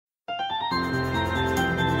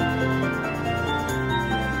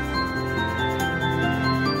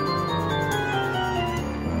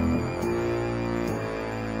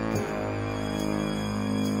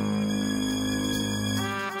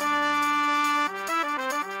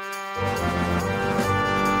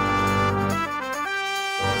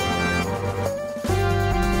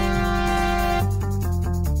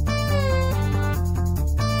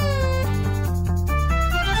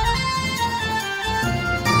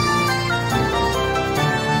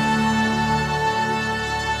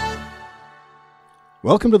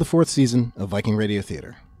Welcome to the 4th season of Viking Radio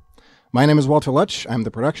Theater. My name is Walter Lutsch, I'm the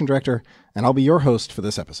production director, and I'll be your host for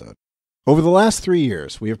this episode. Over the last 3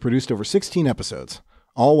 years, we have produced over 16 episodes,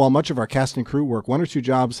 all while much of our cast and crew work 1 or 2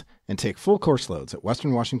 jobs and take full course loads at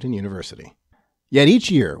Western Washington University. Yet each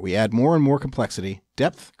year, we add more and more complexity,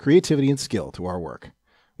 depth, creativity, and skill to our work.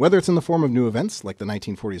 Whether it's in the form of new events like the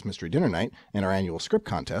 1940s Mystery Dinner Night and our annual script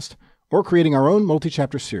contest, or creating our own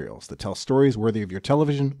multi-chapter serials that tell stories worthy of your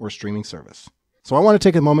television or streaming service. So I want to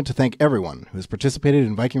take a moment to thank everyone who has participated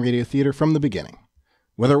in Viking Radio Theater from the beginning.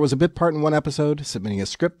 Whether it was a bit part in one episode, submitting a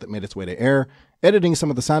script that made its way to air, editing some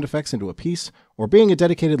of the sound effects into a piece, or being a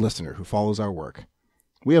dedicated listener who follows our work.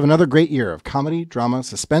 We have another great year of comedy, drama,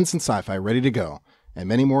 suspense, and sci-fi ready to go, and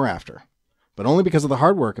many more after. But only because of the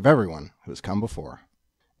hard work of everyone who has come before.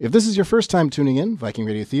 If this is your first time tuning in, Viking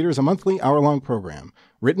Radio Theater is a monthly hour-long program,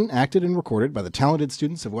 written, acted, and recorded by the talented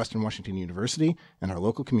students of Western Washington University and our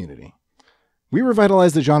local community. We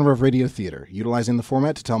revitalize the genre of radio theater, utilizing the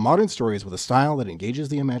format to tell modern stories with a style that engages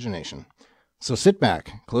the imagination. So sit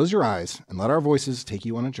back, close your eyes, and let our voices take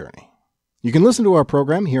you on a journey. You can listen to our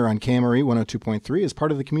program here on KMRE 102.3 as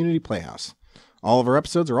part of the Community Playhouse. All of our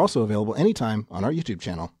episodes are also available anytime on our YouTube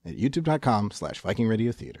channel at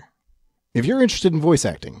youtube.com/VikingRadioTheater. If you're interested in voice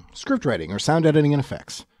acting, script writing, or sound editing and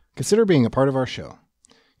effects, consider being a part of our show.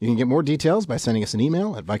 You can get more details by sending us an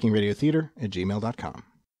email at vikingradiotheater@gmail.com.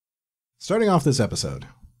 Starting off this episode,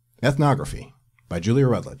 Ethnography by Julia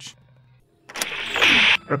Rutledge.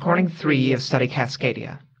 Recording 3 of Study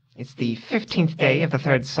Cascadia. It's the 15th day of the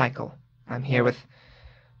 3rd cycle. I'm here with...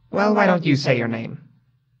 Well, why don't you say your name?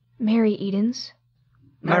 Mary Edens.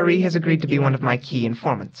 Marie has agreed to be one of my key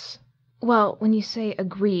informants. Well, when you say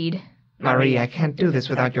agreed... Marie, I can't do this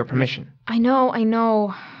without your permission. I know.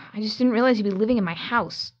 I just didn't realize you'd be living in my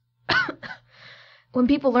house. When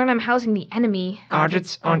people learn I'm housing the enemy...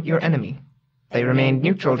 Argets aren't your enemy. They remained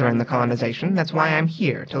neutral during the colonization. That's why I'm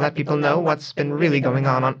here, to let people know what's been really going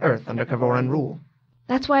on Earth under Kavoran rule.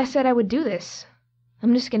 That's why I said I would do this.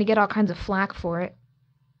 I'm just gonna get all kinds of flack for it.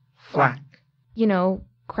 Flack? You know,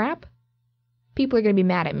 crap. People are gonna be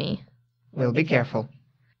mad at me. We'll be careful.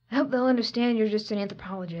 I hope they'll understand you're just an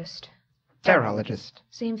anthropologist. Terrologist.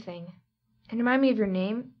 Same thing. And remind me of your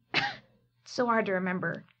name. It's so hard to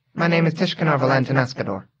remember. My name is Tish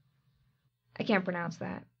Valentinascador. I can't pronounce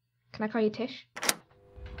that. Can I call you Tish?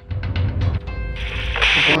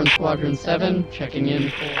 Born Squadron 7, checking in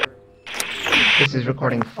for... This is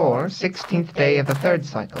recording 4, 16th day of the 3rd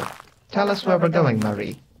cycle. Tell us where we're going,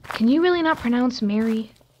 Marie. Can you really not pronounce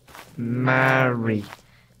Mary? Marie.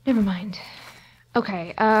 Never mind.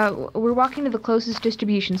 Okay, we're walking to the closest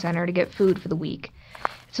distribution center to get food for the week.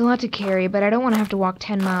 It's a lot to carry, but I don't want to have to walk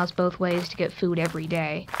 10 miles both ways to get food every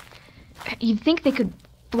day. You'd think they could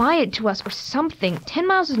fly it to us or something. 10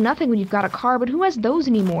 miles is nothing when you've got a car, but who has those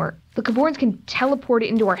anymore? The Kavorans can teleport it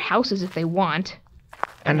into our houses if they want.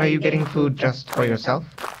 And are you getting food just for yourself?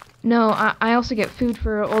 No, I also get food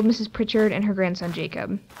for old Mrs. Pritchard and her grandson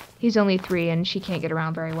Jacob. He's only 3 and she can't get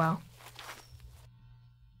around very well.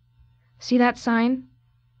 See that sign?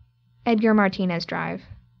 Edgar Martinez Drive.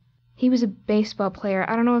 He was a baseball player.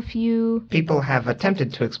 I don't know if you... People have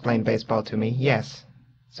attempted to explain baseball to me, yes.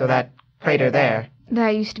 So that crater there...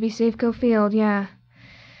 That used to be Safeco Field, yeah.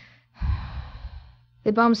 They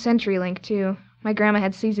bombed CenturyLink, too. My grandma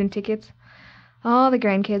had season tickets. All the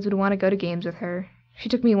grandkids would want to go to games with her. She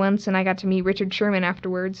took me once, and I got to meet Richard Sherman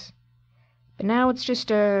afterwards. But now it's just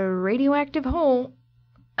a radioactive hole.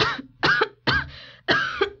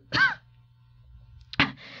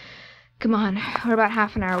 Come on, we're about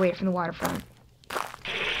half an hour away from the waterfront.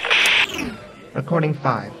 Recording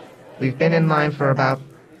 5. We've been in line for about...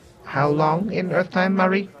 How long in Earth time,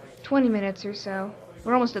 Marie? 20 minutes or so.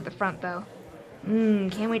 We're almost at the front, though.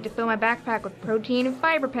 Can't wait to fill my backpack with protein and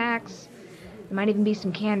fiber packs. There might even be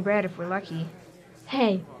some canned bread if we're lucky.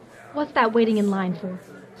 Hey, what's that waiting in line for?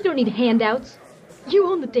 You don't need handouts. You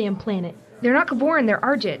own the damn planet. They're not Kavoran, they're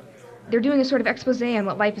Argit. They're doing a sort of expose on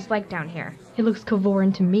what life is like down here. It looks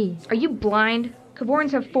Kavoran to me. Are you blind?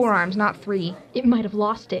 Kavorans have 4 arms, not 3. It might have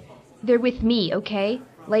lost it. They're with me, okay?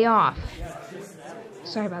 Lay off.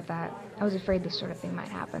 Sorry about that. I was afraid this sort of thing might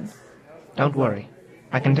happen. Don't worry.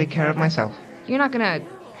 I can take care of myself. You're not gonna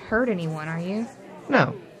hurt anyone, are you?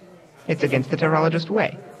 No. It's against the Terrologist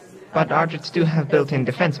way. But Argits do have built-in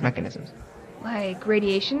defense mechanisms. Like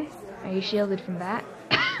radiation? Are you shielded from that?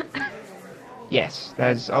 Yes,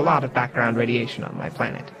 there's a lot of background radiation on my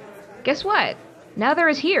planet. Guess what? Now there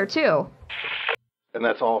is here, too. And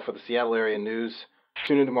that's all for the Seattle area news.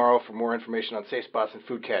 Tune in tomorrow for more information on safe spots and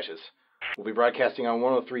food caches. We'll be broadcasting on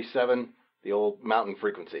 103.7, the old mountain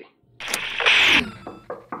frequency.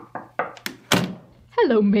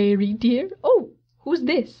 Hello, Mary, dear. Oh, who's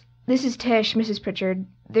this? This is Tish, Mrs. Pritchard.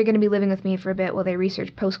 They're going to be living with me for a bit while they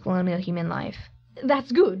research post-colonial human life.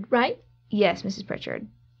 That's good, right? Yes, Mrs. Pritchard.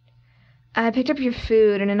 I picked up your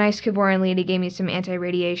food, and a nice Kavoran lady gave me some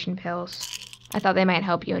anti-radiation pills. I thought they might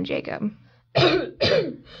help you and Jacob.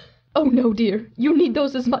 Oh, no, dear. You need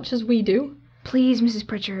those as much as we do. Please, Mrs.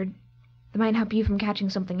 Pritchard. They might help you from catching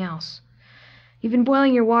something else. You've been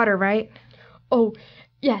boiling your water, right? Oh,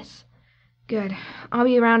 yes. Good. I'll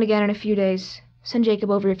be around again in a few days. Send Jacob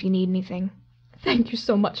over if you need anything. Thank you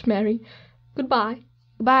so much, Mary. Goodbye.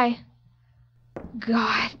 Goodbye.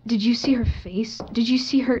 God, did you see her face? Did you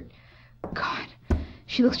see her... God,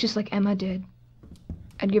 she looks just like Emma did.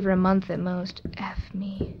 I'd give her a month at most. F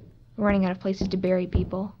me. We're running out of places to bury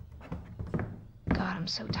people. God, I'm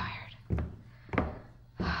so tired.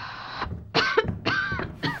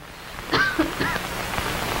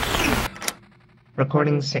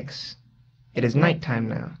 Recording 6. It is nighttime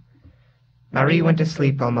now. Marie went to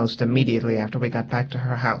sleep almost immediately after we got back to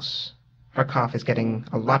her house. Her cough is getting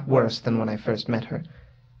a lot worse than when I first met her.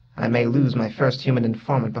 I may lose my first human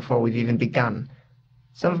informant before we've even begun.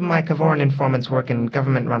 Some of my Kavoran informants work in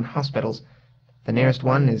government-run hospitals. The nearest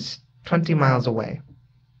one is 20 miles away.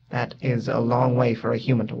 That is a long way for a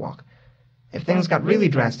human to walk. If things got really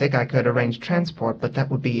drastic, I could arrange transport, but that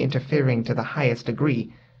would be interfering to the highest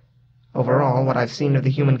degree. Overall, what I've seen of the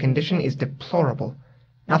human condition is deplorable.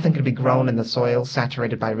 Nothing can be grown in the soil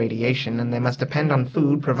saturated by radiation, and they must depend on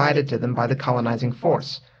food provided to them by the colonizing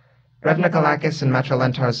force. Revnikalakis and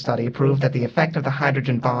Matrolentar's study proved that the effect of the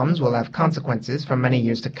hydrogen bombs will have consequences for many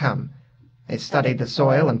years to come. They studied the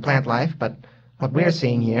soil and plant life, but what we're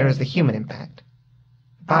seeing here is the human impact.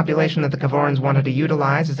 The population that the Kavorans wanted to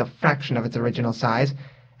utilize is a fraction of its original size,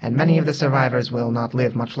 and many of the survivors will not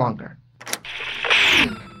live much longer.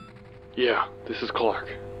 Yeah, this is Clark.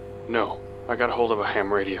 No, I got a hold of a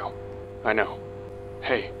ham radio. I know.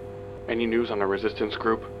 Hey, any news on the resistance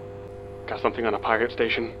group? Got something on a pirate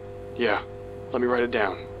station? Yeah, let me write it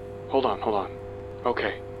down. Hold on.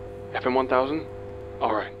 Okay, FM 1000?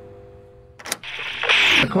 Alright.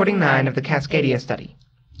 Recording 9 of the Cascadia study.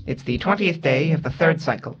 It's the 20th day of the 3rd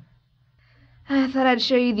cycle. I thought I'd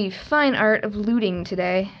show you the fine art of looting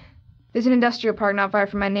today. There's an industrial park not far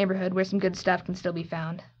from my neighborhood where some good stuff can still be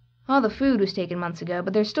found. All the food was taken months ago,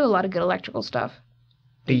 but there's still a lot of good electrical stuff.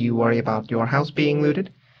 Do you worry about your house being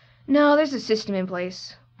looted? No, there's a system in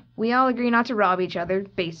place. We all agree not to rob each other,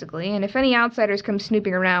 basically, and if any outsiders come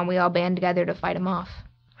snooping around, we all band together to fight them off.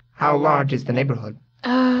 How large is the neighborhood?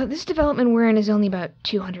 This development we're in is only about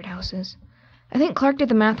 200 houses. I think Clark did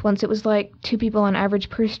the math once. It was like 2 people on average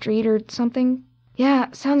per street or something.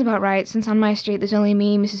 Yeah, sounds about right, since on my street there's only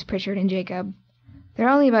me, Mrs. Pritchard, and Jacob. There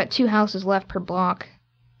are only about 2 houses left per block.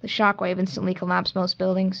 The shockwave instantly collapsed most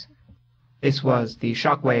buildings. This was the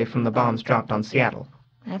shockwave from the bombs dropped on Seattle.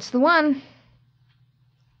 That's the one.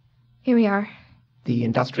 Here we are. The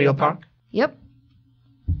industrial park? Yep.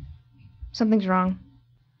 Something's wrong.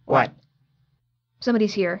 What?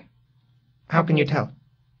 Somebody's here. How can you tell?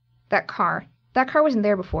 That car. That car wasn't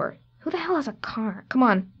there before. Who the hell has a car? Come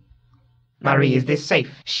on. Marie, is this safe?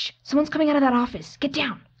 Shh! Someone's coming out of that office. Get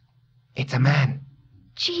down. It's a man.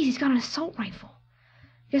 Jeez, he's got an assault rifle.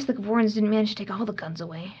 Guess the Kavorans didn't manage to take all the guns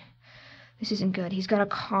away. This isn't good. He's got a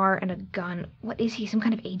car and a gun. What is he, some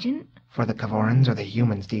kind of agent? For the Kavorans or the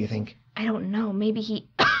humans, do you think? I don't know. Maybe he...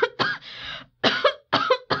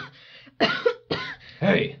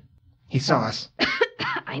 Hey! He saw us.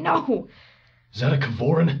 I know. Is that a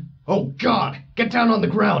Kavoran? Oh, God! Get down on the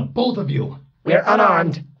ground, both of you! We're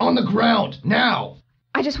unarmed. On the ground, now!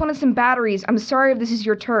 I just wanted some batteries. I'm sorry if this is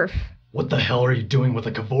your turf. What the hell are you doing with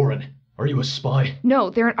a Kavoran? Are you a spy?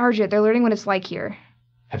 No, they're in Arjit. They're learning what it's like here.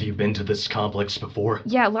 Have you been to this complex before?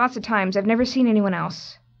 Yeah, lots of times. I've never seen anyone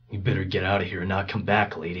else. You better get out of here and not come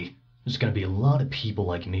back, lady. There's gonna be a lot of people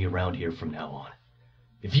like me around here from now on.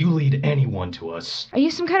 If you lead anyone to us... Are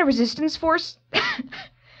you some kind of resistance force?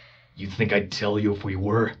 You think I'd tell you if we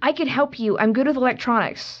were? I could help you. I'm good with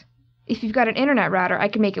electronics. If you've got an internet router, I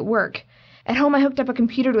can make it work. At home, I hooked up a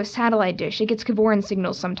computer to a satellite dish. It gets Kavoran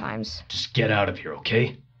signals sometimes. Just get out of here,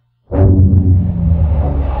 okay?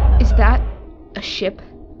 Is that a ship?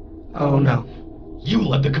 Oh, no. You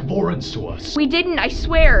led the Kavorans to us. We didn't, I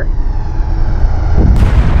swear.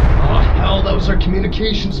 Oh, hell, that was our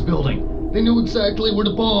communications building. They knew exactly where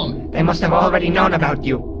to bomb. They must have already known about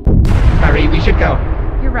you. Marie, we should go.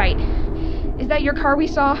 You're right. Is that your car we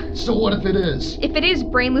saw? So what if it is? If it is,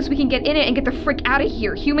 Brainless, we can get in it and get the frick out of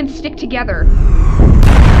here. Humans stick together.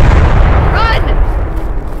 Run!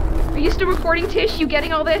 Are you still recording, Tish? You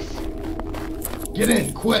getting all this? Get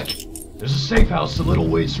in, quick. There's a safe house a little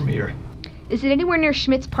ways from here. Is it anywhere near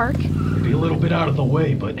Schmidt's Park? Be a little bit out of the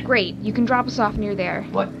way, but... Great, you can drop us off near there.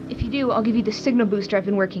 What? If you do, I'll give you the signal booster I've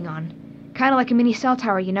been working on. Kind of like a mini cell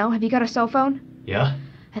tower, you know? Have you got a cell phone? Yeah?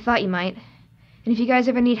 I thought you might. And if you guys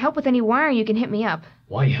ever need help with any wiring, you can hit me up.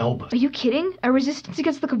 Why help? Are you kidding? A resistance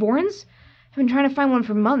against the Kavorans? I've been trying to find one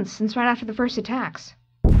for months, since right after the first attacks.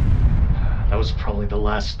 That was probably the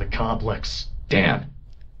last of the complex. Damn.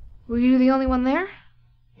 Were you the only one there?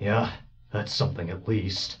 Yeah, that's something at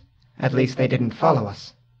least. At least they didn't follow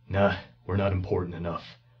us. Nah, we're not important enough.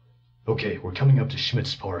 Okay, we're coming up to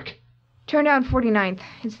Schmidt's Park. Turn down 49th.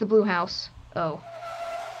 It's the blue house. Oh.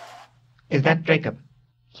 Is that Jacob?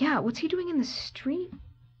 Yeah, what's he doing in the street?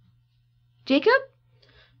 Jacob?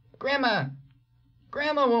 Grandma!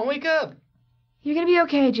 Grandma won't wake up! You're gonna be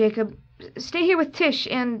okay, Jacob. Stay here with Tish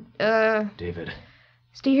and, David.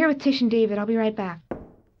 Stay here with Tish and David. I'll be right back.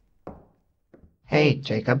 Hey,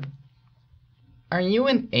 Jacob. Are you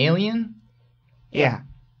an alien? Yeah.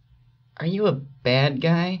 Are you a bad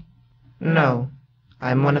guy? No.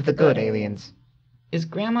 I'm one of the good aliens. Is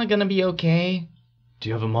Grandma gonna be okay? Do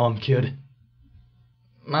you have a mom, kid?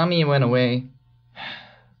 Mommy went away.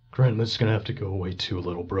 Grandma's gonna have to go away too,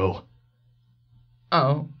 little bro.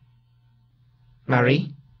 Oh.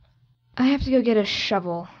 Marie? I have to go get a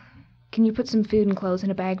shovel. Can you put some food and clothes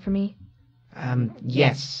in a bag for me?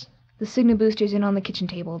 Yes. The signal booster's in on the kitchen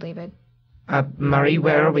table, David. Marie,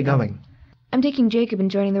 where are we going? I'm taking Jacob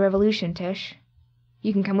and joining the revolution, Tish.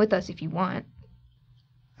 You can come with us if you want.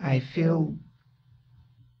 I feel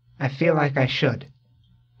like I should.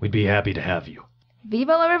 We'd be happy to have you.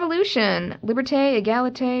 Viva la revolution! Liberté,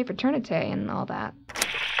 égalité, fraternité, and all that.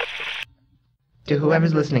 To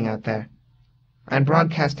whoever's listening out there, I'm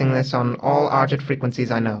broadcasting this on all Argent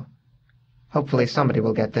frequencies I know. Hopefully somebody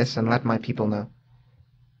will get this and let my people know.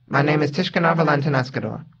 My name is Tishkanar Valentin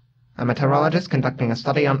Ascador. I'm a terrologist conducting a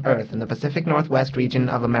study on Earth in the Pacific Northwest region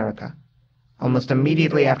of America. Almost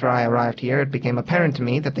immediately after I arrived here, it became apparent to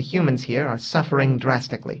me that the humans here are suffering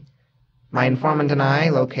drastically. My informant and I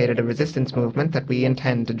located a resistance movement that we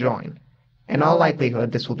intend to join. In all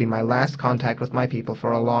likelihood, this will be my last contact with my people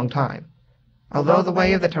for a long time. Although the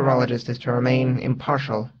way of the terrologist is to remain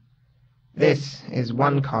impartial, this is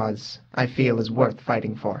one cause I feel is worth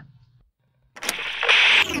fighting for.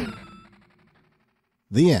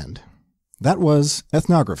 The end. That was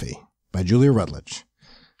Ethnography by Julia Rutledge.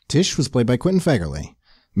 Tish was played by Quintin Fagerlie.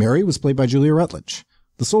 Mary was played by Julia Rutledge.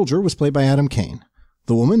 The soldier was played by Adam Kane.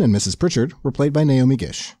 The woman and Mrs. Pritchard were played by Naomi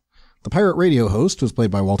Gish. The pirate radio host was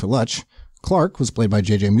played by Walter Lutsch. Clark was played by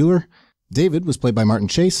J.J. Mueller. David was played by Martin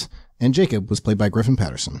Chase. And Jacob was played by Griffin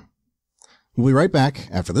Patterson. We'll be right back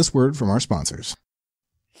after this word from our sponsors.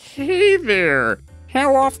 Hey there!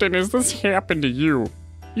 How often has this happened to you?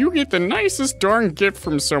 You get the nicest darn gift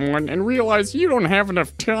from someone and realize you don't have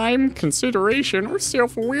enough time, consideration, or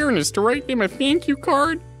self-awareness to write them a thank you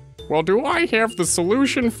card? Well, do I have the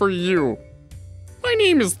solution for you? My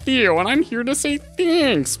name is Theo, and I'm here to say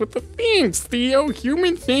thanks with the Theeenks Theo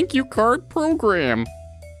Human Thank You Card program.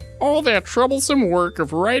 All that troublesome work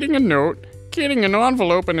of writing a note, getting an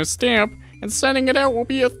envelope and a stamp, and sending it out will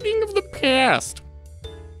be a thing of the past.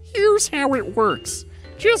 Here's how it works.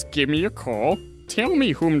 Just give me a call, tell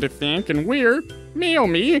me whom to thank and where, mail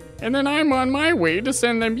me, and then I'm on my way to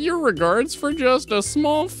send them your regards for just a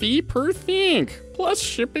small fee per thank, plus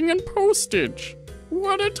shipping and postage.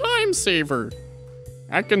 What a time saver.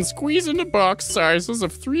 I can squeeze into box sizes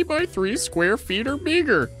of 3x3 square feet or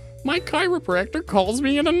bigger. My chiropractor calls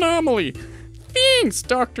me an anomaly. Thanks,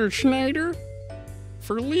 Dr. Schneider.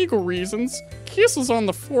 For legal reasons, kisses on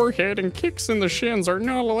the forehead and kicks in the shins are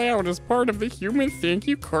not allowed as part of the Human Thank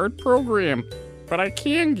You Card program. But I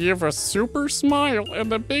can give a super smile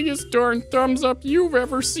and the biggest darn thumbs up you've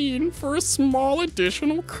ever seen for a small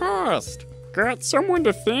additional cost. Got someone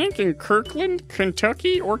to thank in Kirkland,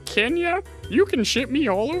 Kentucky, or Kenya? You can ship me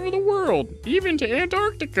all over the world, even to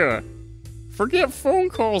Antarctica. Forget phone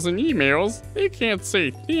calls and emails. They can't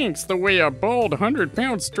say thanks the way a bald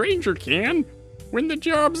 100-pound stranger can. When the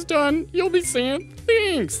job's done, you'll be saying,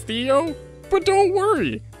 thanks, Theo. But don't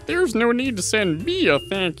worry, there's no need to send me a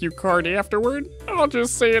thank you card afterward. I'll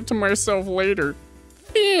just say it to myself later.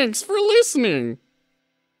 Thanks for listening.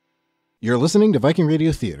 You're listening to Viking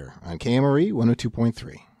Radio Theater on KMRE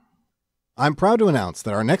 102.3. I'm proud to announce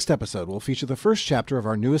that our next episode will feature the first chapter of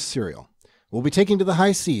our newest serial. We'll be taking to the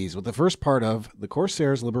high seas with the first part of The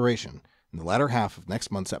Corsair's Liberation in the latter half of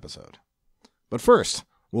next month's episode. But first,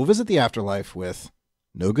 we'll visit the afterlife with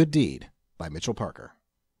No Good Deed by Mitchell Parker.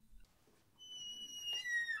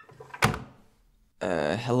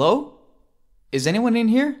 Hello? Is anyone in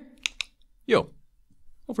here? Yo,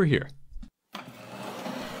 over here.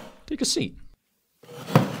 Take a seat.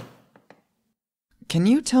 Can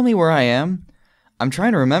you tell me where I am? I'm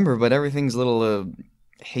trying to remember, but everything's a little,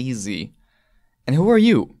 hazy. And who are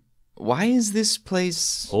you? Why is this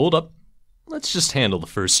place... Hold up. Let's just handle the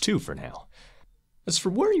first two for now. As for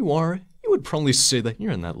where you are, you would probably say that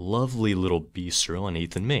you're in that lovely little bistro on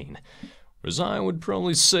 8th and Main. Whereas I would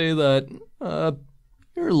probably say that,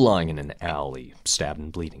 you're lying in an alley, stabbed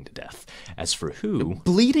and bleeding to death. As for who...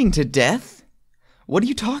 Bleeding to death? What are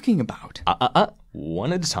you talking about?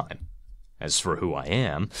 One at a time. As for who I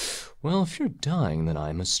am, well, if you're dying, then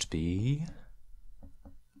I must be...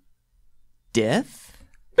 Death?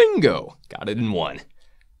 Bingo! Got it in one.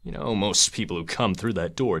 You know, most people who come through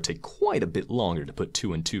that door take quite a bit longer to put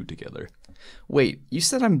 2 and 2 together. Wait, you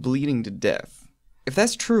said I'm bleeding to death. If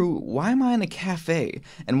that's true, why am I in a cafe?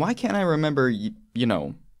 And why can't I remember,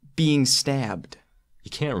 being stabbed? You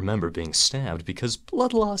can't remember being stabbed because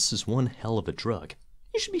blood loss is one hell of a drug.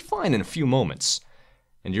 You should be fine in a few moments.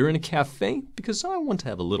 And you're in a cafe because I want to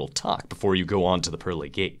have a little talk before you go on to the pearly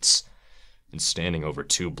gates. And standing over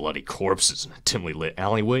 2 bloody corpses in a dimly lit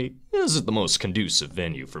alleyway isn't the most conducive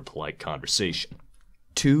venue for polite conversation.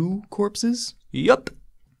 2 corpses? Yup.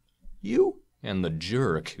 You and the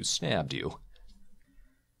jerk who stabbed you.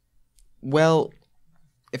 Well,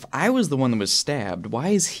 if I was the one that was stabbed, why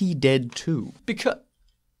is he dead too? Because...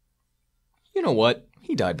 You know what?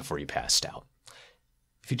 He died before you passed out.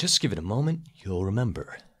 If you just give it a moment, you'll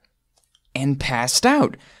remember. And passed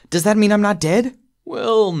out? Does that mean I'm not dead?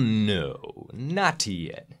 Well, no, not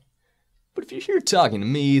yet. But if you're here talking to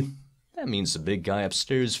me, that means the big guy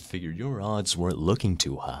upstairs figured your odds weren't looking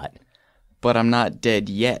too hot. But I'm not dead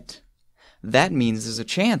yet. That means there's a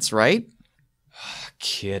chance, right?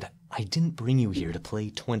 Kid, I didn't bring you here to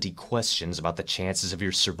play 20 questions about the chances of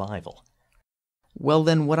your survival. Well,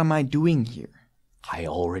 then what am I doing here? I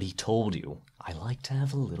already told you. I like to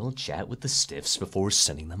have a little chat with the stiffs before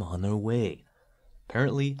sending them on their way.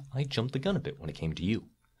 Apparently, I jumped the gun a bit when it came to you.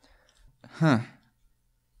 Huh.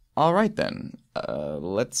 All right, then.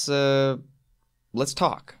 Let's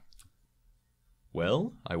talk.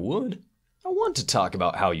 Well, I would. I want to talk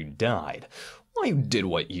about how you died, why you did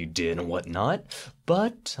what you did and whatnot,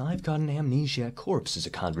 but I've got an amnesiac corpse as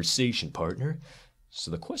a conversation partner,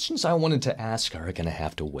 so the questions I wanted to ask are gonna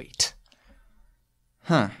have to wait.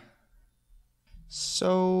 Huh.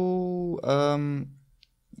 So,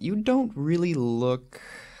 you don't really look...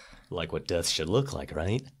 Like what death should look like,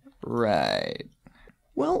 right? Right.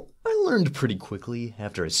 Well, I learned pretty quickly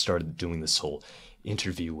after I started doing this whole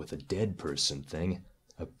interview with a dead person thing.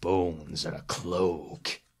 A bones and a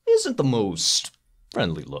cloak isn't the most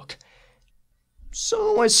friendly look.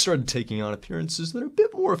 So I started taking on appearances that are a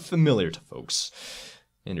bit more familiar to folks.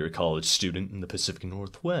 And you're a college student in the Pacific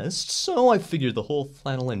Northwest, so I figured the whole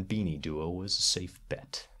flannel and beanie duo was a safe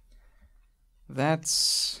bet.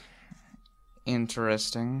 That's...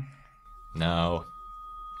 interesting. No,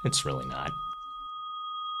 it's really not.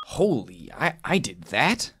 Holy, I did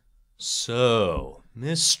that? So,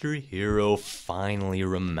 Mr. Hero finally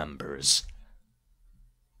remembers.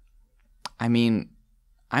 I mean,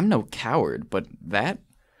 I'm no coward, but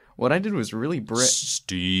what I did was really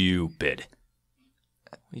Stupid.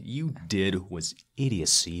 What you did was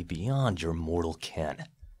idiocy beyond your mortal ken.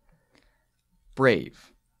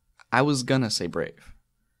 Brave. I was gonna say brave.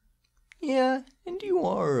 Yeah, and you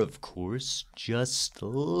are, of course, just a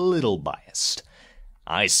little biased.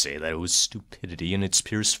 I say that it was stupidity in its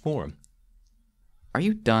purest form. Are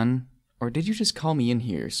you done? Or did you just call me in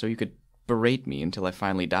here so you could berate me until I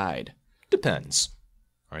finally died? Depends.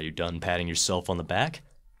 Are you done patting yourself on the back?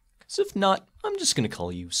 'Cause if not, I'm just gonna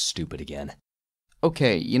call you stupid again.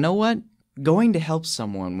 Okay, you know what? Going to help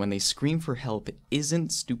someone when they scream for help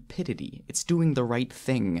isn't stupidity. It's doing the right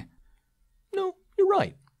thing. No, you're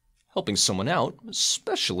right. Helping someone out,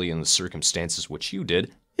 especially in the circumstances which you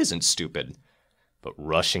did, isn't stupid. But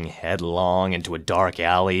rushing headlong into a dark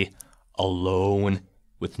alley, alone,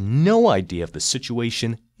 with no idea of the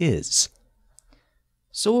situation is.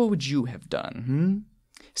 So what would you have done,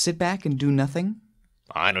 Sit back and do nothing?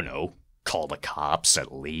 I don't know. Call the cops,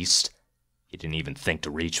 at least. You didn't even think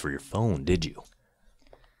to reach for your phone, did you?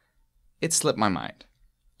 It slipped my mind.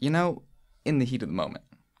 You know, in the heat of the moment.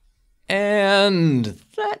 And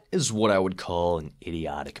that is what I would call an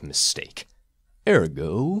idiotic mistake.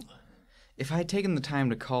 Ergo... If I had taken the time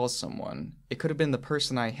to call someone, it could have been the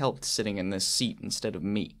person I helped sitting in this seat instead of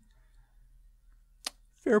me.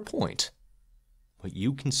 Fair point. But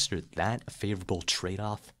you consider that a favorable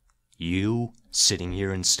trade-off? You sitting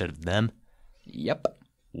here instead of them? Yep.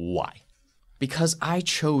 Why? Because I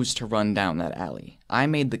chose to run down that alley. I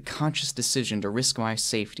made the conscious decision to risk my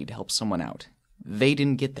safety to help someone out. They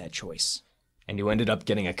didn't get that choice. And you ended up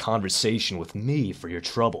getting a conversation with me for your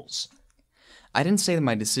troubles. I didn't say that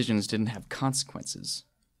my decisions didn't have consequences.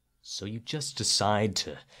 So you just decide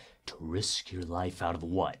to risk your life out of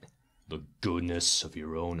what? The goodness of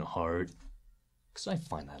your own heart? Because I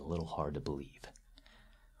find that a little hard to believe.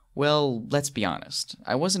 Well, let's be honest.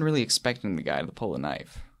 I wasn't really expecting the guy to pull a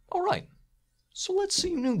knife. All right. So let's say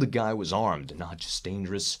you knew the guy was armed and not just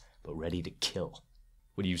dangerous, but ready to kill.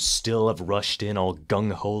 Would you still have rushed in all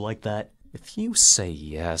gung-ho like that? If you say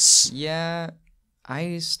yes... Yeah,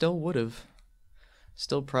 I still would have.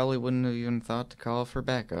 Still probably wouldn't have even thought to call for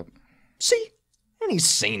backup. See? Any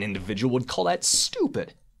sane individual would call that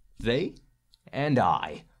stupid. They and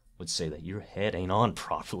I would say that your head ain't on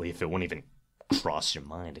properly if it wouldn't even cross your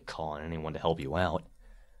mind to call on anyone to help you out.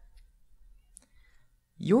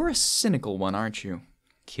 You're a cynical one, aren't you?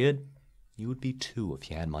 Kid, you would be too if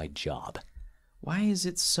you had my job. Why is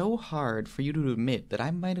it so hard for you to admit that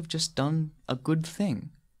I might have just done a good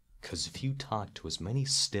thing? 'Cause if you talk to as many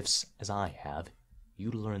stiffs as I have,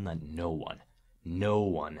 you'd learn that no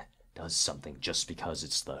one does something just because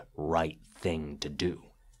it's the right thing to do.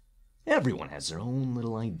 Everyone has their own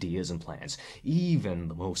little ideas and plans. Even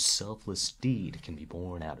the most selfless deed can be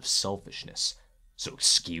born out of selfishness. So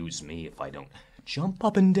excuse me if I don't jump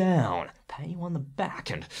up and down, pat you on the back,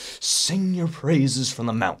 and sing your praises from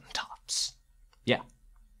the mountaintops. Yeah,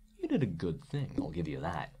 you did a good thing, I'll give you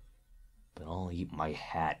that. But I'll eat my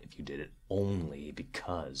hat if you did it only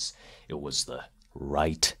because it was the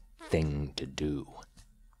right thing to do.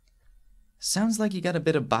 Sounds like you got a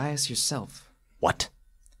bit of bias yourself. What?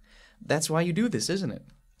 That's why you do this, isn't it?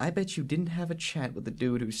 I bet you didn't have a chat with the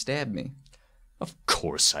dude who stabbed me. Of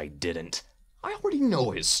course I didn't. I already know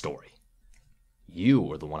his story. You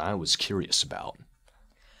were the one I was curious about.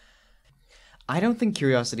 I don't think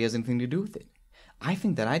curiosity has anything to do with it. I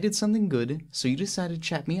think that I did something good, so you decided to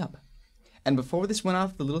chat me up. And before this went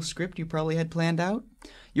off the little script you probably had planned out,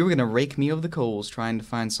 you were going to rake me over the coals trying to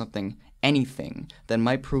find something, anything, that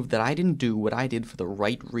might prove that I didn't do what I did for the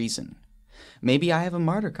right reason. Maybe I have a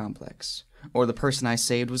martyr complex, or the person I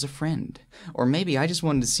saved was a friend, or maybe I just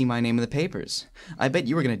wanted to see my name in the papers. I bet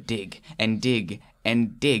you were going to dig and dig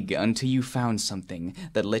and dig until you found something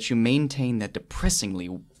that let you maintain that depressingly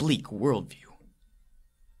bleak worldview.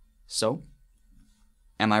 So,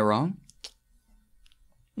 am I wrong?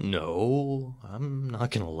 No, I'm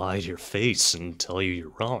not gonna lie to your face and tell you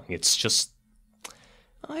you're wrong. It's just...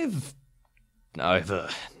 I've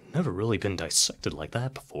never really been dissected like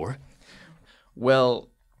that before. Well,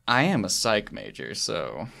 I am a psych major,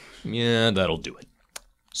 so... Yeah, that'll do it.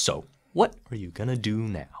 So, what are you gonna do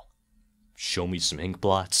now? Show me some ink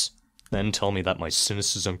blots? Then tell me that my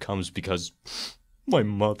cynicism comes because my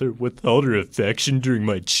mother withheld her affection during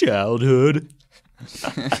my childhood?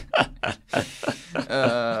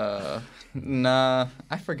 Nah,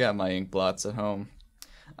 I forgot my ink blots at home.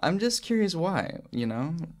 I'm just curious why,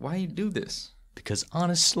 why you do this. Because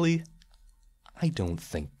honestly, I don't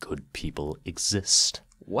think good people exist.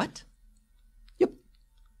 What? Yep.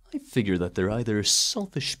 I figure that they're either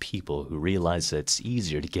selfish people who realize that it's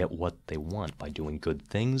easier to get what they want by doing good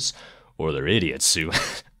things, or they're idiots who,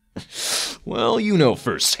 well, you know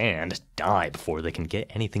firsthand, die before they can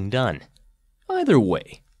get anything done. Either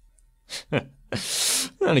way.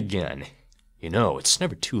 Then again, it's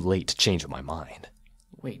never too late to change my mind.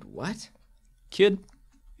 Wait, what? Kid,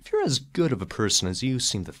 if you're as good of a person as you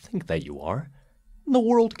seem to think that you are, the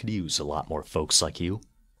world could use a lot more folks like you.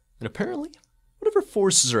 And apparently, whatever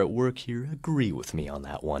forces are at work here agree with me on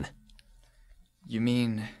that one. You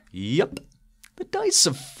mean... Yep. The dice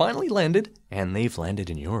have finally landed, and they've landed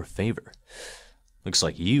in your favor. Looks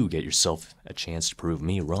like you get yourself a chance to prove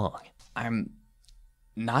me wrong. I'm...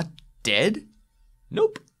 not dead?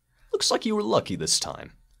 Nope. Looks like you were lucky this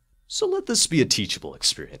time. So let this be a teachable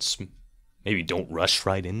experience. Maybe don't rush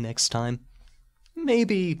right in next time.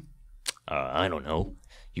 Maybe, I don't know,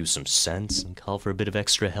 use some sense and call for a bit of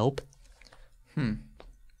extra help.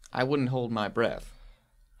 I wouldn't hold my breath.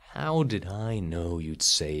 How did I know you'd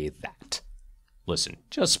say that? Listen,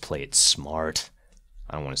 just play it smart.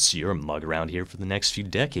 I don't want to see your mug around here for the next few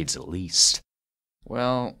decades at least.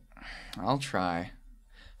 Well, I'll try.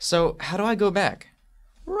 So, how do I go back?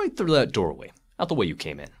 Right through that doorway, out the way you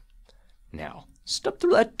came in. Now, step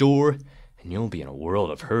through that door, and you'll be in a world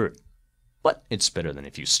of hurt. But it's better than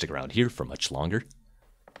if you stick around here for much longer.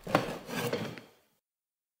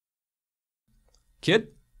 Kid,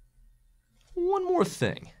 one more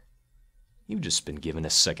thing. You've just been given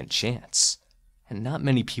a second chance, and not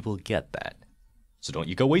many people get that. So don't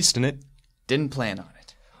you go wasting it. Didn't plan on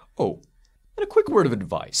it. Oh, and a quick word of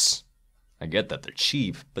advice. I get that they're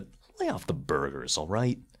cheap, but lay off the burgers, all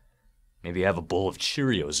right? Maybe have a bowl of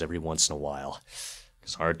Cheerios every once in a while.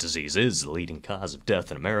 Because heart disease is the leading cause of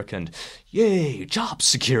death in America, and yay, job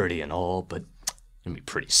security and all, but it'd be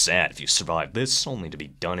pretty sad if you survived this only to be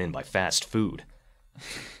done in by fast food.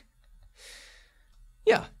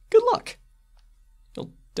 Yeah, good luck.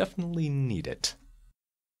 You'll definitely need it.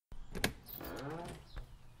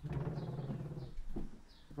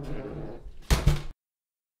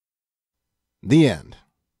 The end.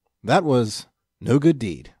 That was No Good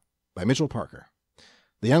Deed by Mitchell Parker.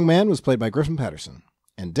 The young man was played by Griffin Patterson,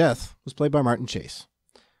 and Death was played by Martin Chase.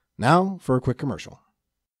 Now for a quick commercial.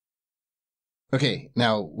 Okay,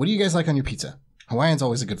 now, what do you guys like on your pizza? Hawaiian's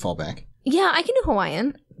always a good fallback. Yeah, I can do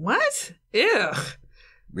Hawaiian. What? Ugh.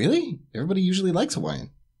 Really? Everybody usually likes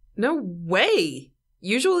Hawaiian. No way.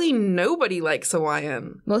 Usually nobody likes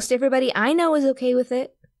Hawaiian. Most everybody I know is okay with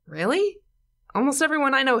it. Really? Almost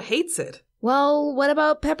everyone I know hates it. Well, what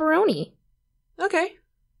about pepperoni? Okay.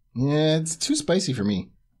 Yeah, it's too spicy for me.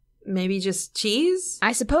 Maybe just cheese?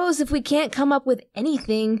 I suppose if we can't come up with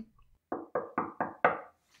anything...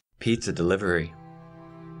 Pizza delivery.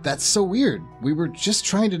 That's so weird. We were just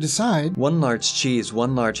trying to decide. 1 large cheese,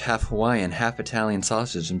 1 large half Hawaiian, half Italian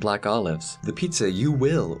sausage, and black olives. The pizza you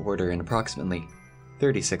will order in approximately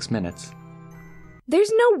 36 minutes.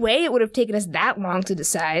 There's no way it would have taken us that long to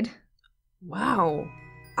decide. Wow.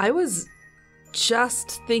 I was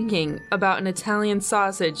just thinking about an Italian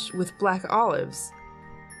sausage with black olives.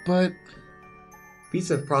 But...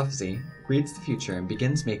 Pizza of Prophecy reads the future and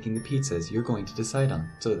begins making the pizzas you're going to decide on,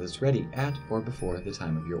 so that it's ready at or before the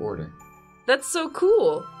time of your order. That's so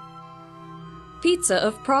cool! Pizza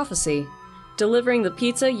of Prophecy. Delivering the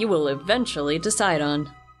pizza you will eventually decide on.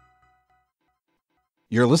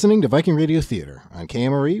 You're listening to Viking Radio Theater on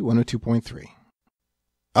KMRE 102.3.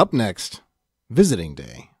 Up next, Visiting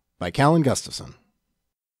Day by Kallan Gustafson.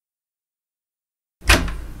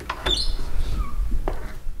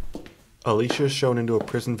 Alicia is shown into a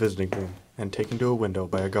prison visiting room and taken to a window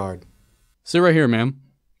by a guard. Sit right here, ma'am.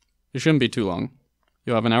 It shouldn't be too long.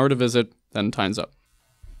 You'll have an hour to visit, then time's up.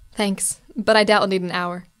 Thanks, but I doubt I'll need an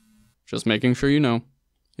hour. Just making sure you know.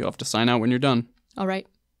 You'll have to sign out when you're done. All right.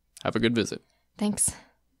 Have a good visit. Thanks.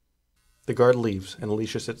 The guard leaves, and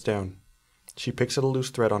Alicia sits down. She picks at a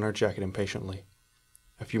loose thread on her jacket impatiently.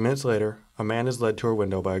 A few minutes later, a man is led to her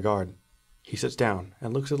window by a guard. He sits down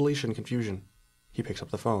and looks at Alicia in confusion. He picks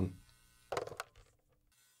up the phone.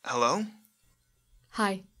 Hello?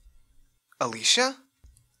 Hi. Alicia?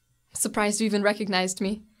 Surprised you even recognized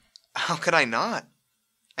me. How could I not?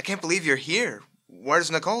 I can't believe you're here. Where's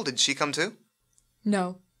Nicole? Did she come too?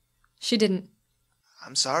 No, she didn't.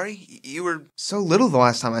 I'm sorry. You were so little the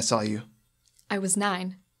last time I saw you. I was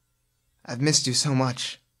 9. I've missed you so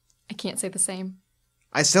much. I can't say the same.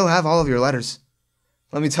 I still have all of your letters.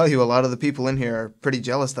 Let me tell you, a lot of the people in here are pretty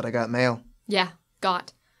jealous that I got mail. Yeah,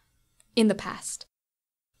 got. In the past.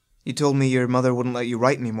 You told me your mother wouldn't let you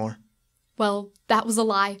write anymore. Well, that was a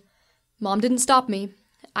lie. Mom didn't stop me.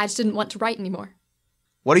 I just didn't want to write anymore.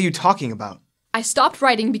 What are you talking about? I stopped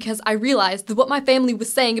writing because I realized that what my family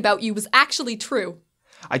was saying about you was actually true.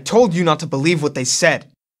 I told you not to believe what they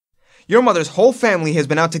said. Your mother's whole family has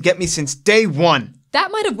been out to get me since day 1.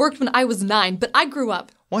 That might have worked when I was 9, but I grew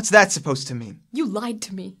up. What's that supposed to mean? You lied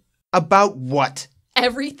to me. About what?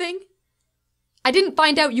 Everything? I didn't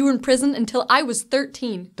find out you were in prison until I was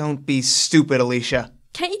 13. Don't be stupid, Alicia.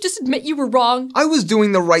 Can't you just admit you were wrong? I was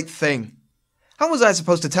doing the right thing. How was I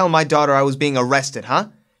supposed to tell my daughter I was being arrested, huh?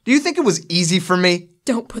 Do you think it was easy for me?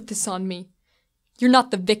 Don't put this on me. You're not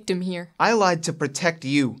the victim here. I lied to protect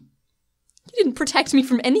you. You didn't protect me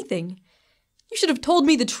from anything. You should have told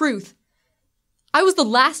me the truth. I was the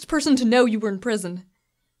last person to know you were in prison.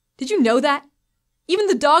 Did you know that? Even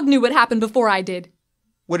the dog knew what happened before I did.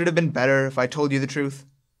 Would it have been better if I told you the truth?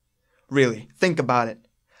 Really, think about it.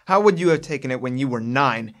 How would you have taken it when you were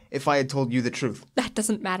 9 if I had told you the truth? That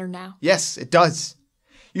doesn't matter now. Yes, it does.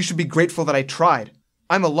 You should be grateful that I tried.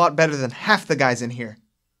 I'm a lot better than half the guys in here.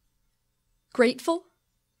 Grateful?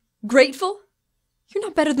 Grateful? You're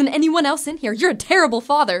not better than anyone else in here. You're a terrible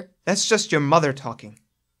father. That's just your mother talking.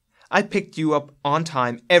 I picked you up on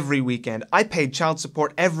time every weekend. I paid child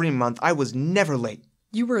support every month. I was never late.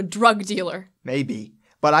 You were a drug dealer. Maybe,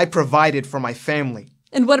 but I provided for my family.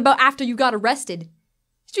 And what about after you got arrested?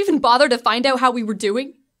 Did you even bother to find out how we were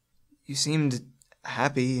doing? You seemed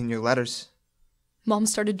happy in your letters. Mom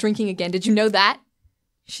started drinking again. Did you know that?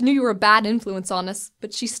 She knew you were a bad influence on us,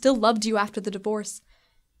 but she still loved you after the divorce.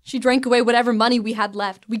 She drank away whatever money we had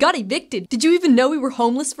left. We got evicted. Did you even know we were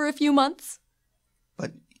homeless for a few months?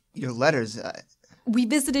 But your letters... We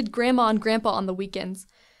visited Grandma and Grandpa on the weekends.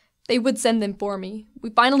 They would send them for me.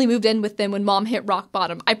 We finally moved in with them when Mom hit rock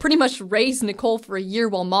bottom. I pretty much raised Nicole for a year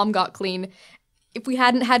while Mom got clean. If we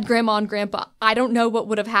hadn't had Grandma and Grandpa, I don't know what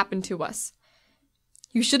would have happened to us.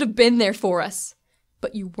 You should have been there for us,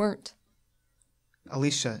 but you weren't.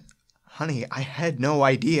 Alicia, honey, I had no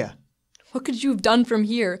idea. What could you have done from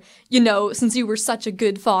here? You know, since you were such a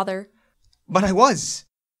good father. But I was.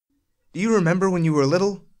 Do you remember when you were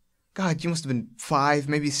little? God, you must have been 5,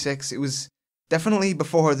 maybe 6. It was definitely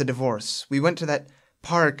before the divorce. We went to that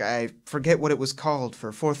park, I forget what it was called,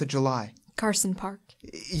 for 4th of July. Carson Park.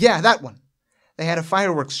 Yeah, that one. They had a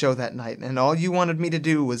fireworks show that night, and all you wanted me to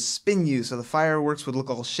do was spin you so the fireworks would look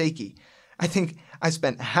all shaky. I think I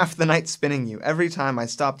spent half the night spinning you. Every time I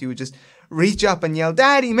stopped, you would just reach up and yell,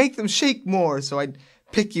 "Daddy, make them shake more!" So I'd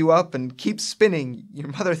pick you up and keep spinning. Your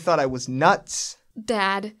mother thought I was nuts.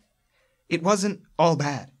 Dad. It wasn't all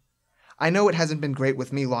bad. I know it hasn't been great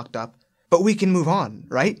with me locked up, but we can move on,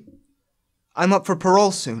 right? I'm up for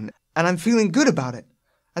parole soon, and I'm feeling good about it.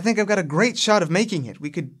 I think I've got a great shot of making it. We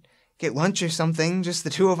could get lunch or something, just the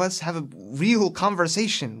two of us, have a real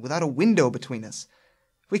conversation without a window between us.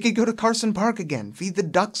 We could go to Carson Park again, feed the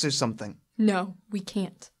ducks or something. No, we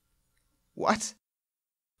can't. What?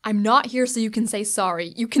 I'm not here so you can say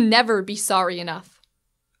sorry. You can never be sorry enough.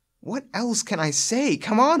 What else can I say?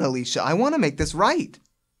 Come on, Alicia, I want to make this right.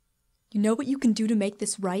 You know what you can do to make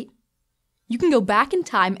this right? You can go back in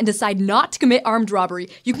time and decide not to commit armed robbery.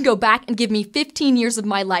 You can go back and give me 15 years of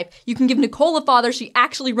my life. You can give Nicole a father she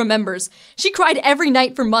actually remembers. She cried every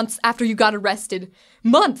night for months after you got arrested.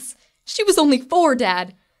 Months! She was only 4,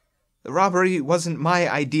 Dad. The robbery wasn't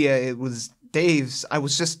my idea, it was Dave's. I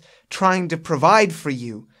was just trying to provide for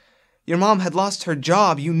you. Your mom had lost her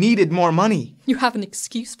job. You needed more money. You have an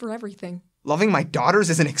excuse for everything. Loving my daughters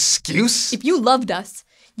is an excuse? If you loved us,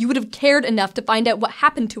 you would have cared enough to find out what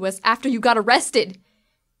happened to us after you got arrested.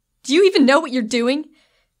 Do you even know what you're doing?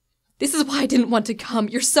 This is why I didn't want to come.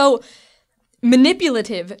 You're so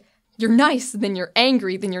manipulative. You're nice, then you're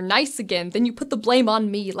angry, then you're nice again, then you put the blame on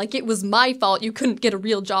me like it was my fault you couldn't get a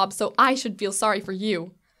real job, so I should feel sorry for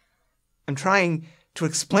you. I'm trying to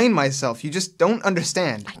explain myself. You just don't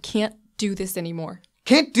understand. I can't do this anymore.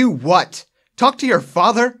 Can't do what? Talk to your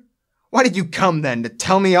father? Why did you come then? To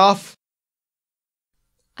tell me off?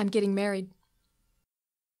 I'm getting married.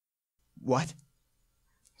 What?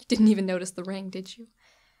 You didn't even notice the ring, did you?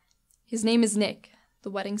 His name is Nick. The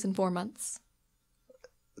wedding's in 4 months.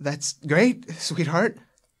 That's great, sweetheart.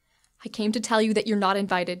 I came to tell you that you're not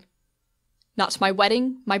invited. Not to my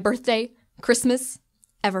wedding, my birthday, Christmas,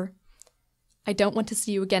 ever. I don't want to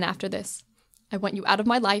see you again after this. I want you out of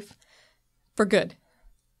my life for good.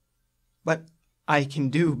 But I can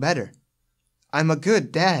do better. I'm a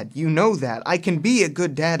good dad. You know that. I can be a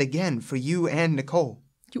good dad again for you and Nicole.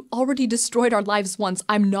 You already destroyed our lives once.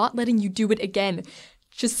 I'm not letting you do it again.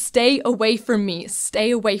 Just stay away from me. Stay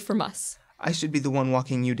away from us. I should be the one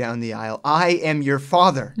walking you down the aisle. I am your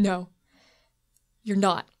father. No. You're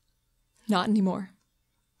not. Not anymore.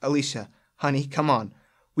 Alicia, honey, come on.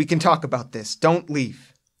 We can talk about this. Don't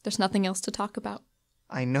leave. There's nothing else to talk about.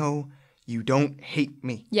 I know you don't hate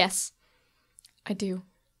me. Yes, I do.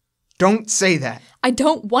 Don't say that. I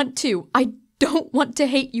don't want to. I don't want to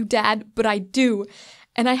hate you, Dad, but I do.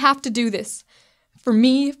 And I have to do this. For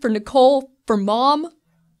me, for Nicole, for Mom.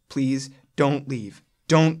 Please, don't leave.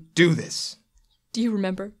 Don't do this. Do you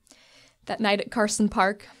remember? That night at Carson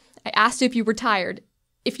Park, I asked you if you were tired,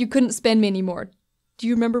 if you couldn't spend me anymore. Do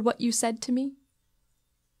you remember what you said to me?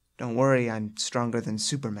 Don't worry, I'm stronger than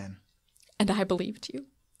Superman. And I believed you.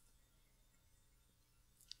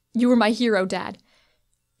 You were my hero, Dad.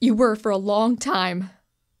 You were for a long time.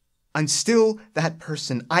 I'm still that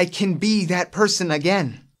person. I can be that person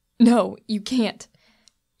again. No, you can't.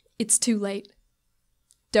 It's too late.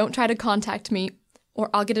 Don't try to contact me, or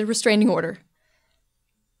I'll get a restraining order.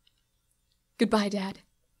 Goodbye, Dad.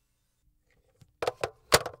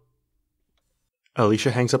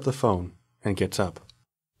 Alicia hangs up the phone and gets up.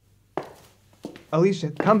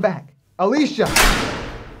 Alicia, come back. Alicia!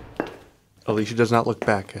 Alicia does not look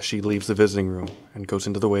back as she leaves the visiting room and goes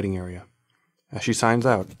into the waiting area. As she signs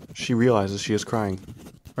out, she realizes she is crying.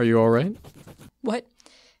 Are you all right? What?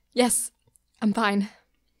 Yes, I'm fine.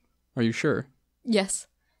 Are you sure? Yes.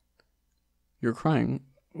 You're crying.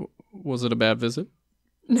 Was it a bad visit?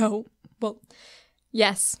 No. Well,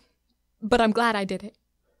 yes. But I'm glad I did it.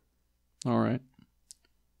 All right.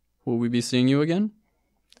 Will we be seeing you again?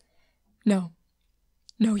 No.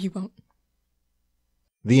 No, you won't.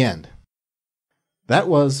 The end. That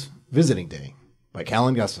was Visiting Day by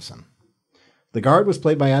Kallan Gustafson. The guard was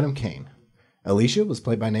played by Adam Kane. Alicia was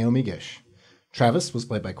played by Naomi Gish. Travis was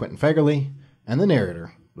played by Quintin Fagerlie. And the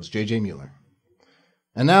narrator was was J.J. Mueller.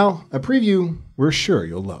 And now, a preview we're sure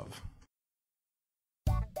you'll love.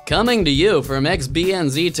 Coming to you from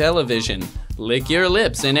XBNZ Television, lick your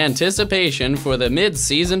lips in anticipation for the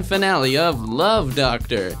mid-season finale of Love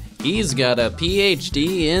Doctor. He's got a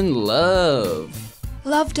PhD in love.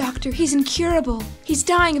 Love Doctor, he's incurable. He's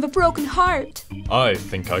dying of a broken heart. I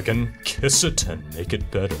think I can kiss it and make it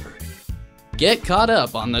better. Get caught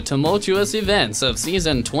up on the tumultuous events of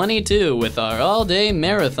season 22 with our all-day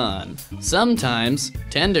marathon. Sometimes,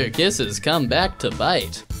 tender kisses come back to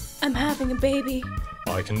bite. I'm having a baby.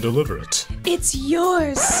 I can deliver it. It's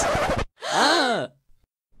yours. Ah!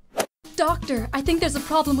 Doctor, I think there's a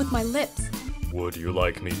problem with my lips. Would you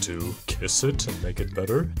like me to kiss it and make it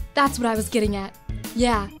better? That's what I was getting at.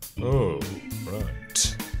 Yeah. Oh,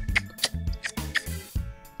 right.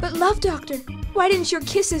 But Love Doctor, why didn't your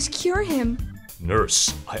kisses cure him?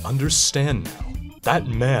 Nurse, I understand now. That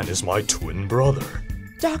man is my twin brother.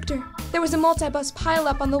 Doctor, there was a multi-bus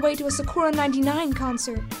pileup on the way to a Sakura 99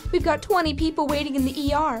 concert. We've got 20 people waiting in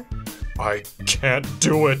the ER. I can't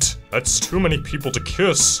do it. That's too many people to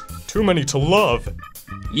kiss. Too many to love.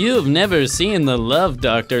 You've never seen the Love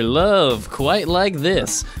Doctor love quite like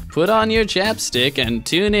this. Put on your chapstick and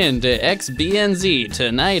tune in to XBNZ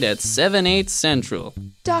tonight at 7/8 Central.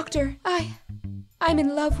 Doctor, I'm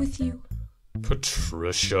in love with you.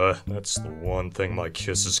 Patricia, that's the one thing my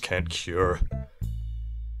kisses can't cure.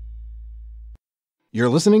 You're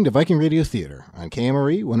listening to Viking Radio Theater on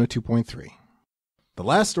KMRE 102.3. The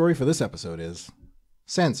last story for this episode is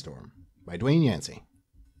Sandstorm by Dwayne Yancey.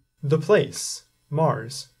 The place,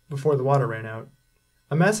 Mars, before the water ran out.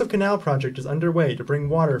 A massive canal project is underway to bring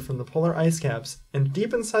water from the polar ice caps, and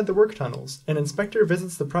deep inside the work tunnels, an inspector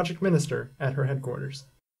visits the project minister at her headquarters.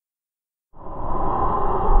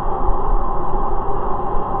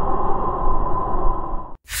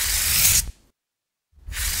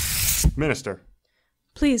 Minister.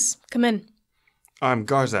 Please, come in. I'm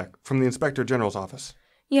Garzak, from the Inspector General's office.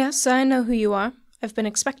 Yes, I know who you are. I've been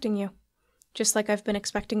expecting you. Just like I've been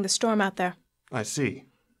expecting the storm out there. I see.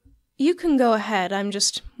 You can go ahead. I'm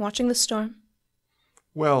just watching the storm.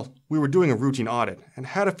 Well, we were doing a routine audit and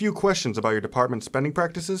had a few questions about your department's spending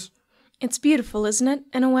practices. It's beautiful, isn't it,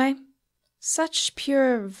 in a way? Such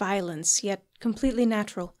pure violence, yet completely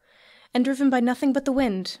natural, and driven by nothing but the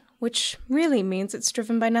wind, which really means it's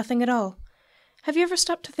driven by nothing at all. Have you ever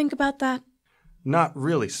stopped to think about that? Not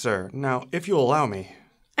really, sir. Now, if you'll allow me.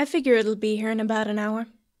 I figure it'll be here in about an hour,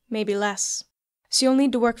 maybe less. So you'll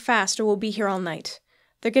need to work fast or we'll be here all night.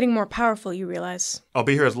 They're getting more powerful, you realize. I'll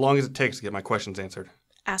be here as long as it takes to get my questions answered.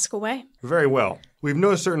 Ask away. Very well. We've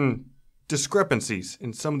noticed certain discrepancies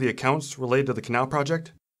in some of the accounts related to the canal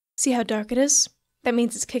project. See how dark it is? That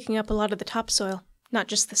means it's kicking up a lot of the topsoil, not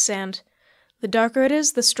just the sand. The darker it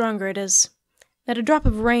is, the stronger it is. Not a drop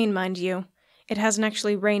of rain, mind you. It hasn't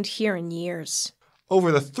actually rained here in years.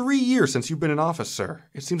 Over the 3 years since you've been in office, sir,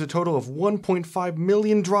 it seems a total of 1.5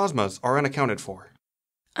 million drachmas are unaccounted for.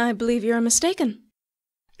 I believe you're mistaken.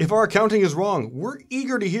 If our accounting is wrong, we're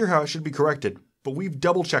eager to hear how it should be corrected, but we've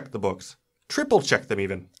double-checked the books. Triple-checked them,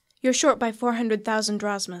 even. You're short by 400,000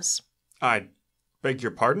 drachmas. I beg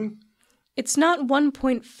your pardon? It's not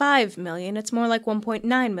 1.5 million, it's more like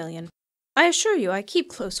 1.9 million. I assure you, I keep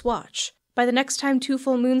close watch. By the next time 2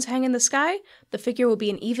 full moons hang in the sky, the figure will be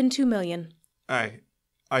an even 2 million. I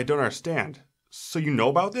don't understand. So you know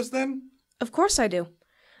about this, then? Of course I do.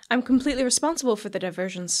 I'm completely responsible for the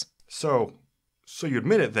diversions. So you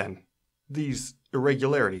admit it, then? These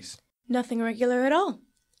irregularities? Nothing irregular at all.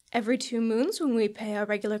 Every 2 moons, when we pay our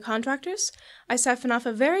regular contractors, I siphon off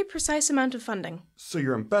a very precise amount of funding. So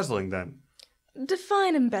you're embezzling, then?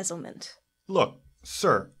 Define embezzlement. Look,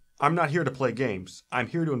 sir, I'm not here to play games. I'm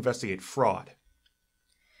here to investigate fraud.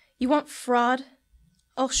 You want fraud?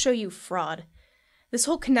 I'll show you fraud. This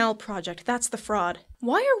whole canal project, that's the fraud.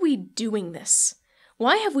 Why are we doing this?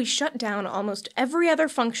 Why have we shut down almost every other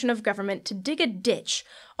function of government to dig a ditch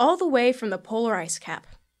all the way from the polar ice cap?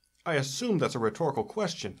 I assume that's a rhetorical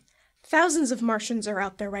question. Thousands of Martians are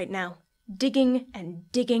out there right now, digging and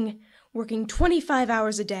digging, working 25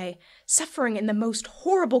 hours a day, suffering in the most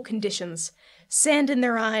horrible conditions, sand in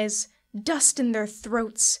their eyes, dust in their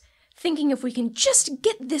throats, thinking if we can just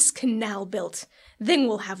get this canal built, then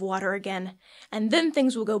we'll have water again, and then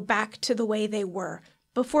things will go back to the way they were,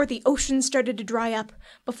 before the ocean started to dry up,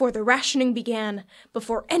 before the rationing began,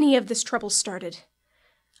 before any of this trouble started.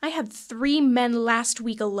 I had 3 men last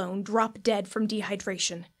week alone drop dead from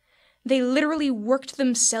dehydration. They literally worked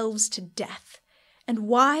themselves to death. And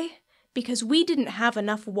why? Because we didn't have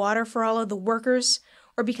enough water for all of the workers,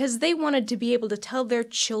 or because they wanted to be able to tell their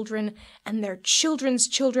children and their children's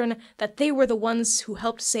children that they were the ones who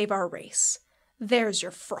helped save our race. There's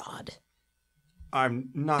your fraud. I'm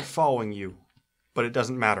not following you, but it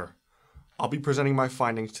doesn't matter. I'll be presenting my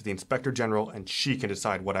findings to the Inspector General, and she can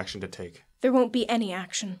decide what action to take. There won't be any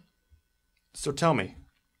action. So tell me,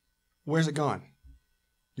 where's it gone?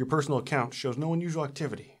 Your personal account shows no unusual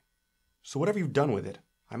activity. So whatever you've done with it,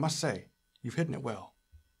 I must say, you've hidden it well.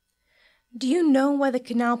 Do you know why the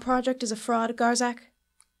canal project is a fraud, Garzak?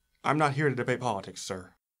 I'm not here to debate politics,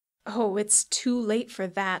 sir. Oh, it's too late for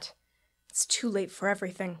that. It's too late for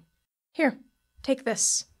everything. Here, take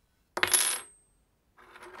this.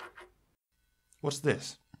 What's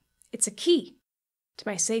this? It's a key to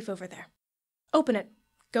my safe over there. Open it.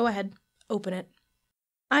 Go ahead. Open it.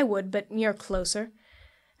 I would, but you're closer,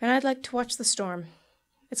 and I'd like to watch the storm.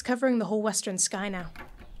 It's covering the whole western sky now.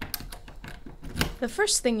 The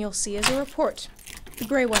first thing you'll see is a report. The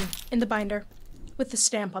gray one, in the binder, with the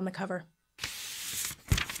stamp on the cover.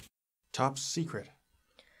 Top secret.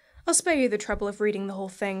 I'll spare you the trouble of reading the whole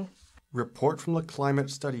thing. Report from the Climate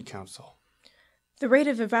Study Council. The rate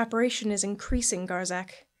of evaporation is increasing,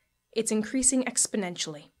 Garzak. It's increasing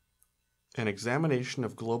exponentially. An examination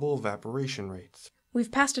of global evaporation rates.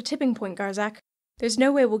 We've passed a tipping point, Garzak. There's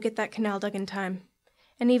no way we'll get that canal dug in time.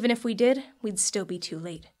 And even if we did, we'd still be too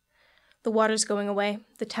late. The water's going away,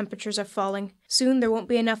 the temperatures are falling. Soon there won't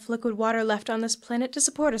be enough liquid water left on this planet to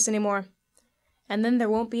support us anymore. And then there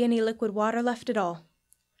won't be any liquid water left at all.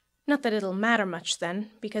 Not that it'll matter much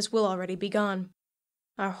then, because we'll already be gone.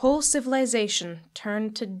 Our whole civilization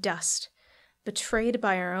turned to dust, betrayed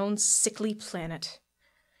by our own sickly planet.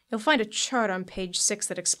 You'll find a chart on page 6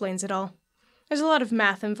 that explains it all. There's a lot of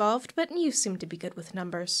math involved, but you seem to be good with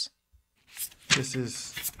numbers.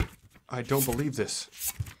 I don't believe this.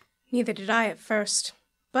 Neither did I at first.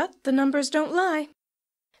 But the numbers don't lie.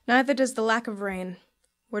 Neither does the lack of rain.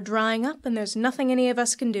 We're drying up, and there's nothing any of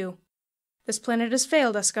us can do. This planet has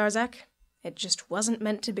failed us, Garzak. It just wasn't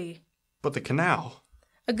meant to be. But the canal.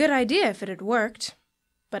 A good idea if it had worked.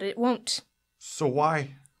 But it won't. So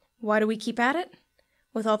why? Why do we keep at it?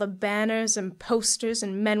 With all the banners and posters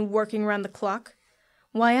and men working around the clock?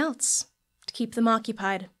 Why else? To keep them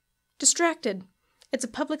occupied. Distracted. It's a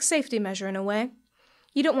public safety measure in a way.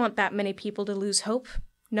 You don't want that many people to lose hope.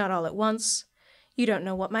 Not all at once. You don't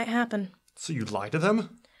know what might happen. So you lie to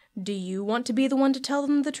them? Do you want to be the one to tell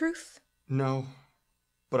them the truth? No.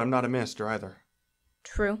 But I'm not a minister either.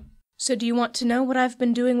 True. So do you want to know what I've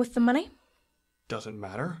been doing with the money? Doesn't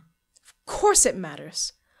matter. Of course it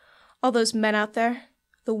matters. All those men out there,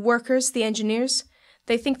 the workers, the engineers,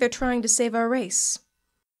 they think they're trying to save our race.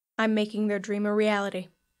 I'm making their dream a reality.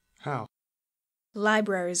 How?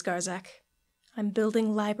 Libraries, Garzak. I'm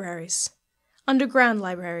building libraries. Underground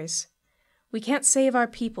libraries. We can't save our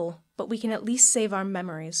people, but we can at least save our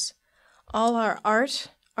memories. All our art,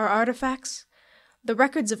 our artifacts, the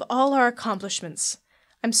records of all our accomplishments.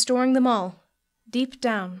 I'm storing them all, deep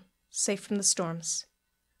down, safe from the storms.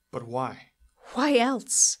 But why? Why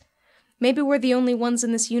else? Maybe we're the only ones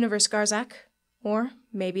in this universe, Garzak. Or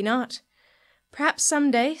maybe not. Perhaps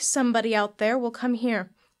someday somebody out there will come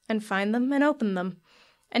here and find them and open them.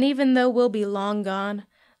 And even though we'll be long gone,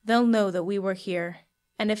 they'll know that we were here.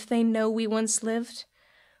 And if they know we once lived,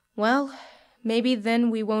 well, maybe then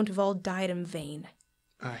we won't have all died in vain.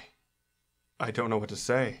 I don't know what to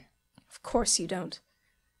say. Of course you don't.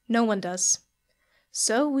 No one does.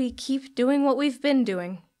 So we keep doing what we've been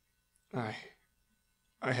doing. I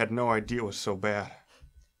had no idea it was so bad.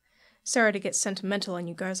 Sorry to get sentimental on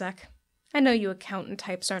you, Garzak. I know you accountant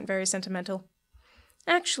types aren't very sentimental.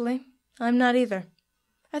 Actually, I'm not either.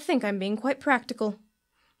 I think I'm being quite practical.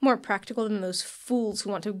 More practical than those fools who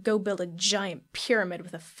want to go build a giant pyramid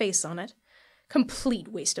with a face on it. Complete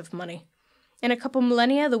waste of money. In a couple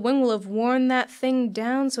millennia, the wind will have worn that thing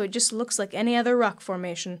down so it just looks like any other rock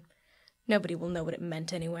formation. Nobody will know what it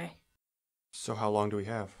meant anyway. So how long do we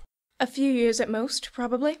have? A few years at most,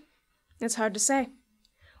 probably. It's hard to say.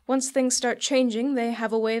 Once things start changing, they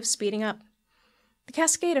have a way of speeding up. The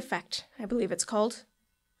Cascade Effect, I believe it's called.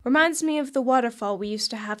 Reminds me of the waterfall we used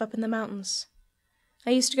to have up in the mountains. I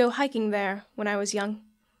used to go hiking there when I was young.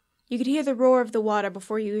 You could hear the roar of the water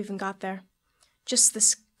before you even got there. Just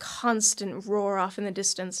this constant roar off in the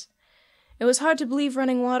distance. It was hard to believe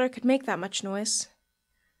running water could make that much noise.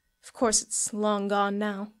 Of course, it's long gone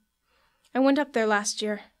now. I went up there last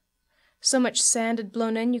year. So much sand had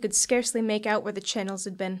blown in you could scarcely make out where the channels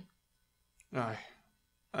had been.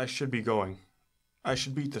 I should be going. I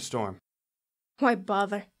should beat the storm. Why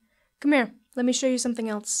bother? Come here, let me show you something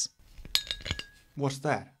else. What's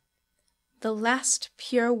that? The last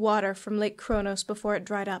pure water from Lake Kronos before it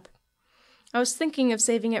dried up. I was thinking of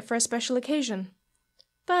saving it for a special occasion,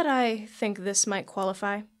 but I think this might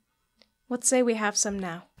qualify. What say we have some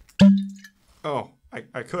now? Oh,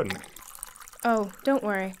 I couldn't. Oh, don't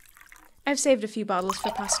worry. I've saved a few bottles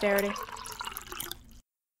for posterity.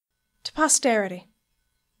 To posterity.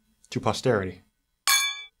 To posterity.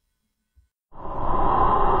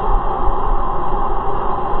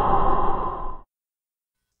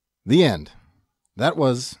 The end. That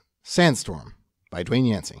was Sandstorm by Dwayne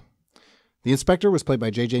Yancey. The inspector was played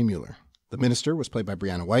by J.J. Mueller. The minister was played by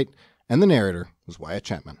Briana White, and the narrator was Wyatt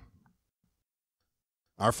Chapman.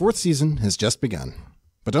 Our 4th season has just begun.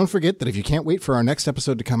 But don't forget that if you can't wait for our next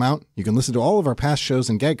episode to come out, you can listen to all of our past shows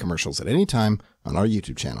and gag commercials at any time on our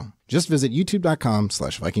YouTube channel. Just visit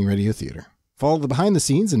youtube.com/Viking Radio Theater. Follow the behind the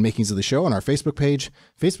scenes and makings of the show on our Facebook page,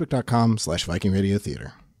 facebook.com/Viking Radio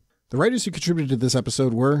Theater. The writers who contributed to this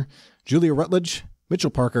episode were Julia Rutledge, Mitchell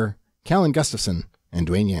Parker, Kallan Gustafson, and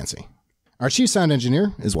Dwayne Yancey. Our chief sound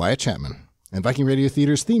engineer is Wyatt Chapman, and Viking Radio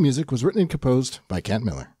Theater's theme music was written and composed by Kent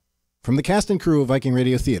Mueller. From the cast and crew of Viking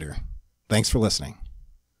Radio Theater, thanks for listening.